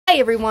Hi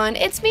everyone,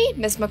 it's me,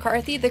 Miss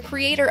McCarthy, the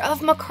creator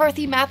of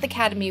McCarthy Math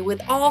Academy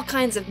with all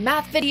kinds of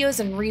math videos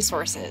and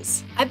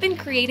resources. I've been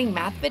creating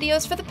math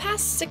videos for the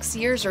past 6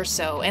 years or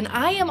so, and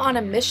I am on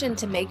a mission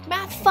to make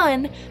math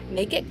fun,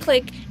 make it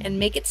click, and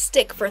make it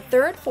stick for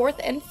 3rd,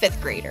 4th, and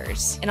 5th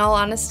graders. In all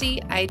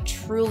honesty, I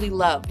truly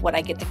love what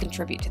I get to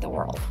contribute to the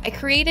world. I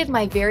created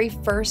my very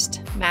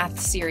first math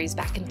series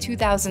back in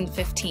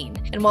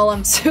 2015, and while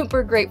I'm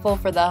super grateful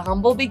for the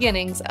humble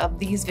beginnings of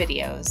these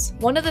videos,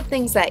 one of the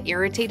things that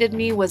irritated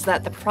me was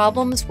that the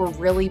problems were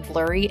really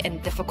blurry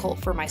and difficult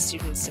for my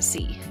students to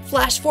see.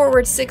 Flash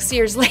forward 6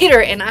 years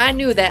later and I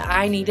knew that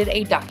I needed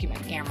a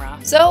document camera.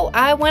 So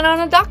I went on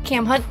a doc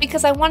cam hunt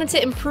because I wanted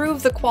to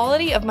improve the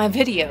quality of my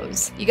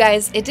videos. You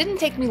guys, it didn't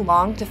take me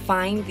long to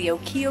find the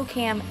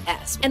OKIOCAM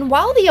S. And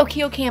while the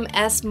OKIOCAM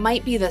S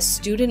might be the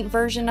student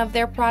version of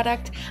their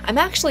product, I'm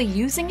actually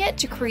using it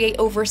to create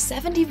over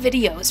 70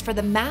 videos for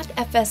the Math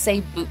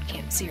FSA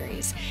Bootcamp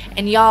Series.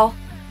 And y'all,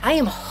 I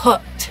am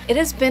hooked. It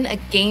has been a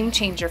game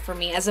changer for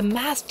me as a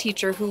math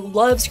teacher who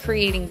loves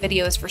creating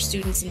videos for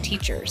students and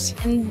teachers.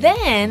 And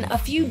then a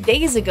few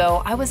days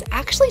ago, I was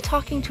actually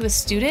talking to a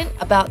student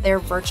about their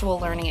virtual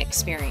learning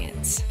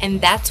experience.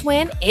 And that's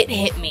when it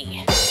hit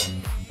me.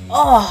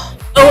 Oh,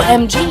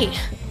 OMG.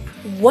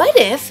 What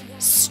if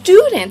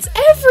students,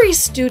 every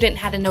student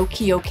had an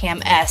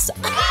OKIOCAM S?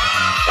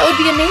 That would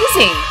be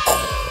amazing.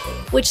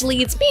 Which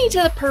leads me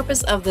to the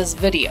purpose of this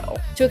video,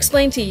 to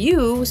explain to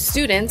you,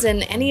 students,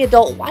 and any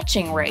adult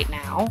watching right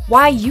now,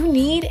 why you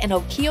need an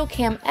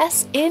OKIOCAM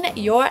S in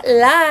your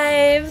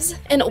lives.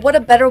 And what a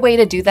better way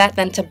to do that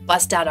than to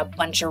bust out a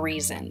bunch of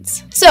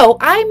reasons. So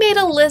I made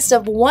a list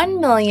of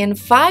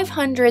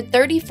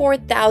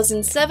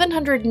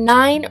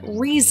 1,534,709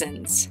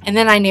 reasons, and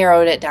then I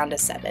narrowed it down to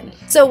 7.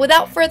 So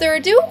without further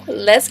ado,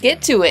 let's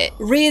get to it.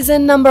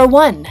 Reason number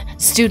 1,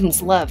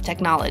 students love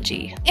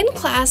technology. In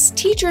class,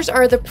 teachers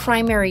are the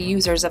primary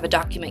users of a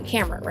document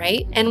camera,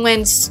 right? And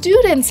when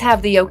students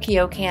have the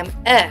OKIOCAM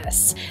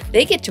S,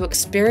 they get to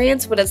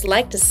experience what it's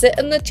like to sit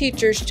in the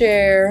teacher's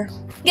chair.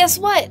 Guess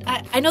what?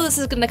 I know this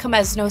is going to come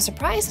as no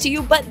surprise to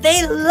you, but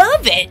they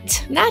love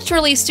it!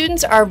 Naturally,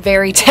 students are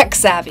very tech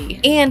savvy,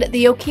 and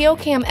the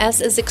OKIOCAM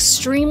S is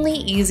extremely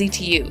easy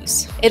to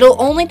use.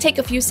 It'll only take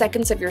a few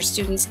seconds of your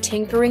students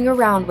tinkering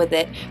around with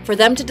it for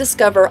them to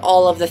discover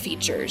all of the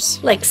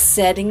features, like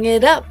setting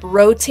it up,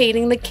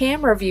 rotating the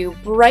camera view,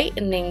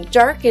 brightening,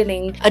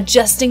 darkening,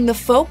 adjusting the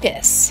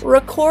focus,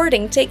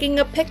 recording, taking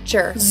a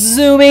picture,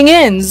 zooming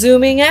in,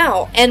 zooming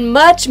out, and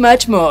much,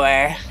 much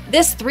more.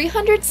 This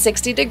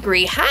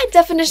 360-degree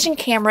high-definition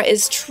camera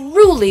is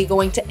truly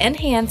going to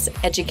enhance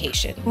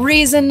education.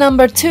 Reason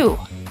number 2.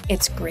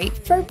 It's great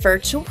for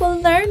virtual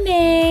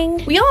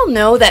learning. We all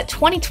know that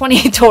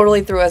 2020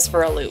 totally threw us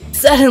for a loop.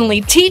 Suddenly,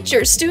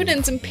 teachers,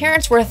 students, and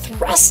parents were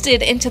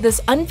thrusted into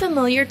this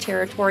unfamiliar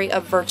territory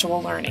of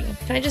virtual learning.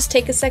 Can I just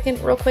take a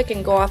second real quick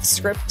and go off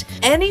script?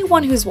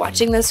 Anyone who's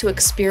watching this who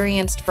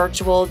experienced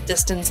virtual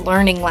distance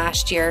learning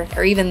last year,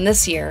 or even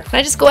this year, can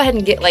I just go ahead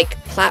and get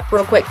clap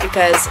real quick,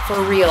 because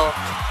for real,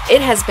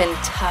 it has been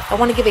tough. I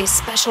want to give a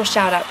special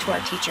shout out to our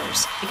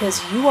teachers because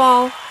you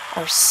all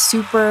are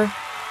super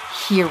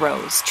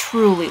heroes,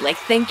 truly.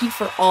 Thank you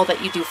for all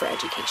that you do for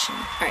education.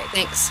 All right,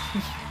 thanks.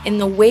 In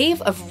the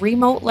wave of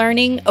remote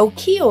learning,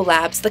 Okio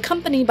Labs, the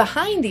company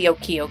behind the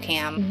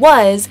OKIOCAM,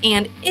 was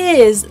and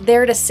is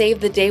there to save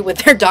the day with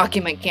their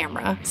document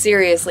camera.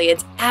 Seriously,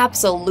 it's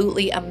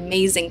absolutely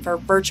amazing for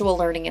virtual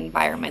learning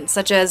environments,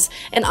 such as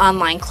an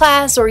online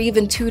class or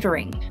even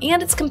tutoring.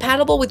 And it's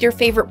compatible with your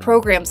favorite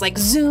programs like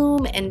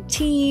Zoom and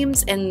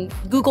Teams and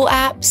Google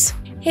Apps.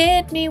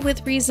 Hit me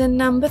with reason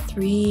number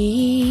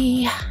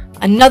 3.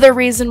 Another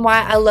reason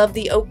why I love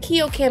the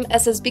OKIOCAM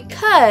S is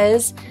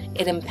because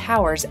it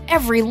empowers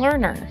every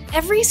learner.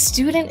 Every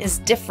student is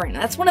different.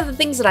 That's one of the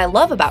things that I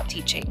love about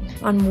teaching.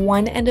 On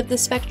one end of the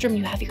spectrum,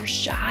 you have your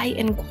shy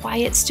and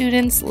quiet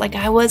students like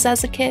I was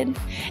as a kid.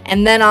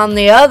 And then on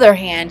the other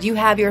hand, you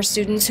have your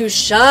students who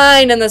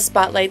shine in the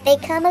spotlight. They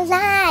come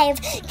alive,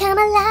 come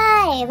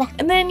alive.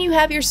 And then you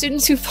have your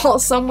students who fall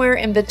somewhere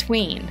in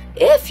between.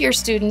 If your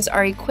students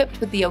are equipped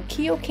with the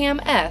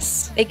OKIOCAM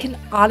S, they can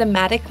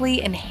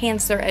automatically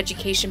enhance their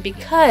education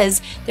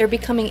because they're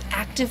becoming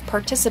active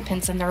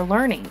participants in their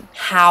learning.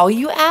 How,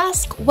 you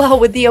ask? Well,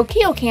 with the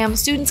OKIOCAM,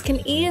 students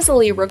can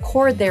easily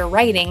record their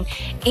writing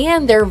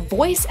and their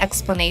voice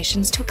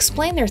explanations to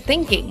explain their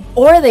thinking.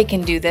 Or they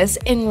can do this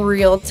in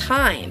real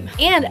time.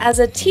 And as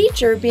a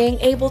teacher, being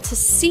able to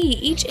see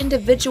each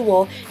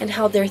individual and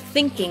how they're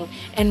thinking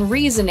and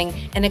reasoning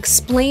and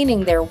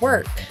explaining their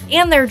work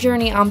and their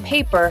journey on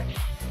paper,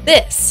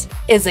 this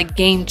is a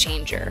game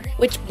changer.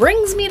 Which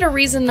brings me to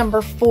reason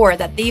number 4,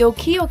 that the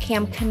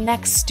OKIOCAM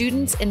connects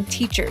students and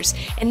teachers.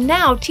 And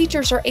now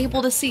teachers are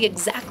able to see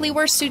exactly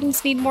where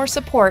students need more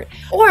support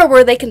or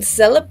where they can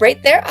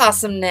celebrate their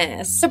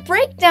awesomeness. To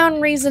break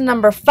down reason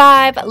number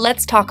 5,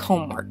 let's talk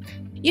homework.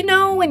 You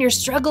know, when you're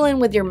struggling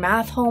with your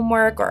math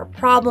homework or a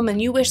problem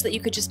and you wish that you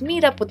could just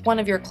meet up with one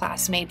of your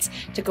classmates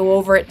to go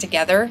over it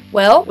together?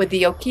 Well, with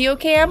the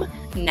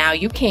OKIOCAM, now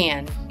you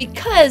can.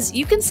 Because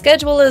you can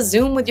schedule a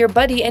Zoom with your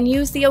buddy and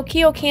use the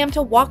OKIOCAM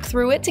to walk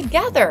through it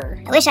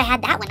together. I wish I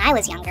had that when I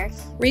was younger.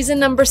 Reason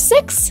number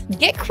 6,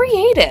 get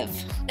creative.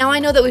 Now I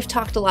know that we've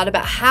talked a lot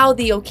about how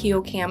the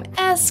OKIOCAM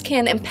S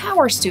can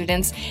empower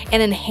students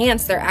and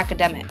enhance their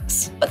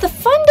academics. But the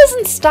fun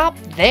doesn't stop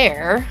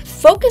there.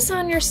 Focus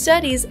on your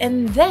studies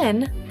and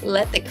then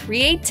let the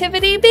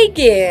creativity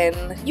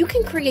begin. You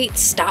can create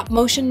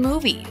stop-motion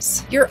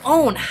movies, your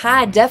own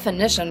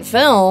high-definition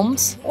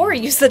films, or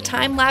use the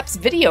time-lapse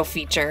video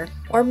feature.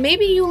 Or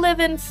maybe you live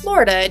in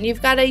Florida and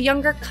you've got a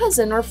younger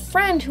cousin or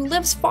friend who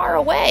lives far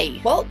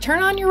away. Well,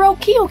 turn on your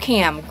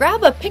OKIOCAM,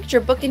 grab a picture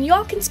book, and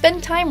y'all can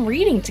spend time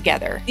reading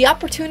together. The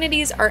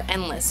opportunities are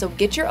endless, so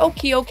get your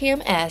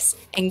OKIOCAM S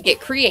and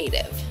get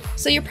creative.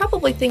 So you're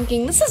probably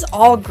thinking, this is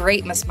all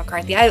great, Miss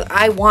McCarthy.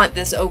 I want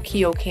this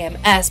OKIOCAM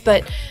S,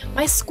 but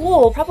my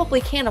school probably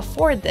can't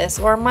afford this,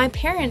 or my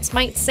parents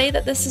might say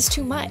that this is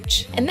too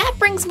much. And that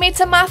brings me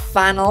to my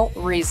final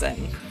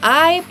reason.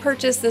 I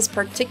purchased this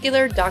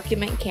particular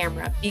document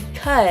camera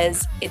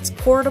because it's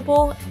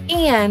portable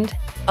and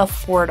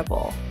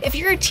affordable. If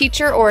you're a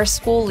teacher or a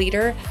school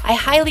leader, I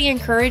highly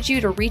encourage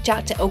you to reach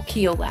out to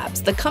Okio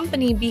Labs, the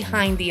company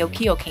behind the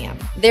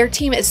OKIOCAM. Their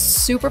team is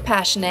super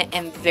passionate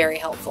and very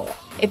helpful.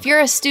 If you're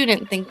a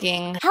student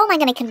thinking, how am I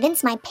going to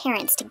convince my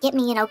parents to get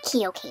me an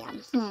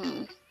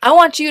OKIOCAM? I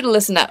want you to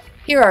listen up.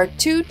 Here are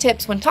 2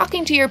 tips when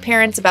talking to your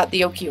parents about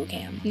the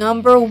OKIOCAM.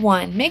 Number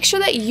 1, make sure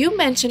that you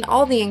mention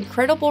all the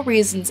incredible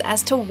reasons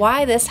as to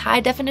why this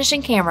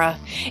high-definition camera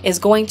is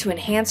going to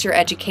enhance your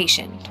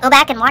education. Go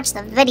back and watch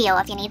the video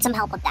if you need some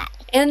help with that.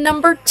 And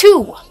number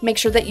 2, make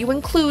sure that you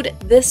include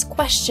this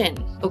question.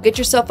 Go get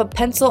yourself a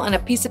pencil and a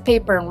piece of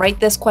paper and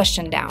write this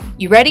question down.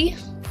 You ready?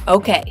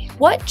 Okay.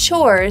 What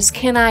chores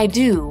can I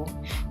do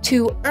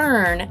to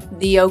earn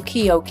the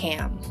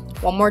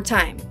OKIOCAM? One more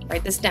time.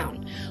 Write this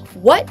down.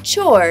 What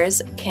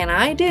chores can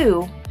I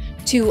do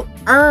to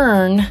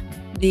earn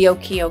the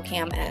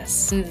OKIOCAM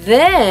S?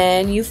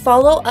 Then you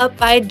follow up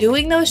by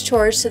doing those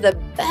chores to the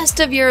best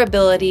of your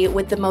ability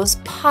with the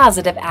most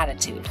positive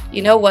attitude.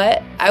 You know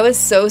what? I was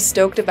so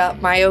stoked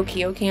about my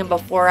OKIOCAM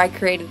before I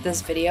created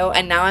this video,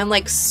 and now I'm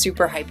like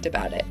super hyped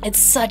about it. It's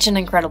such an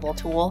incredible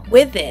tool.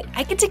 With it,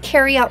 I get to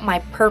carry out my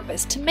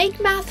purpose to make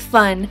math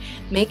fun,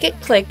 make it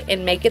click,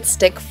 and make it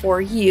stick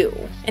for you.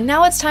 And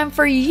now it's time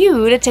for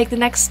you to take the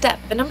next step,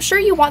 and I'm sure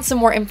you want some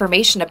more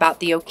information about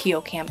the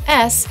OKIOCAM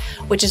S,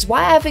 which is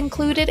why I've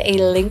included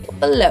a link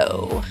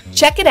below.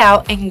 Check it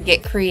out and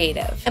get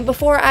creative. And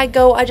before I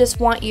go, I just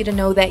want you to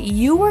know that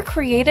you were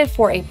created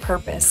for a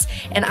purpose,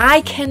 and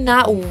I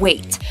cannot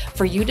wait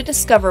for you to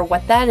discover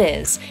what that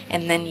is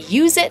and then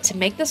use it to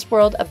make this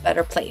world a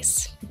better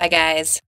place. Bye guys.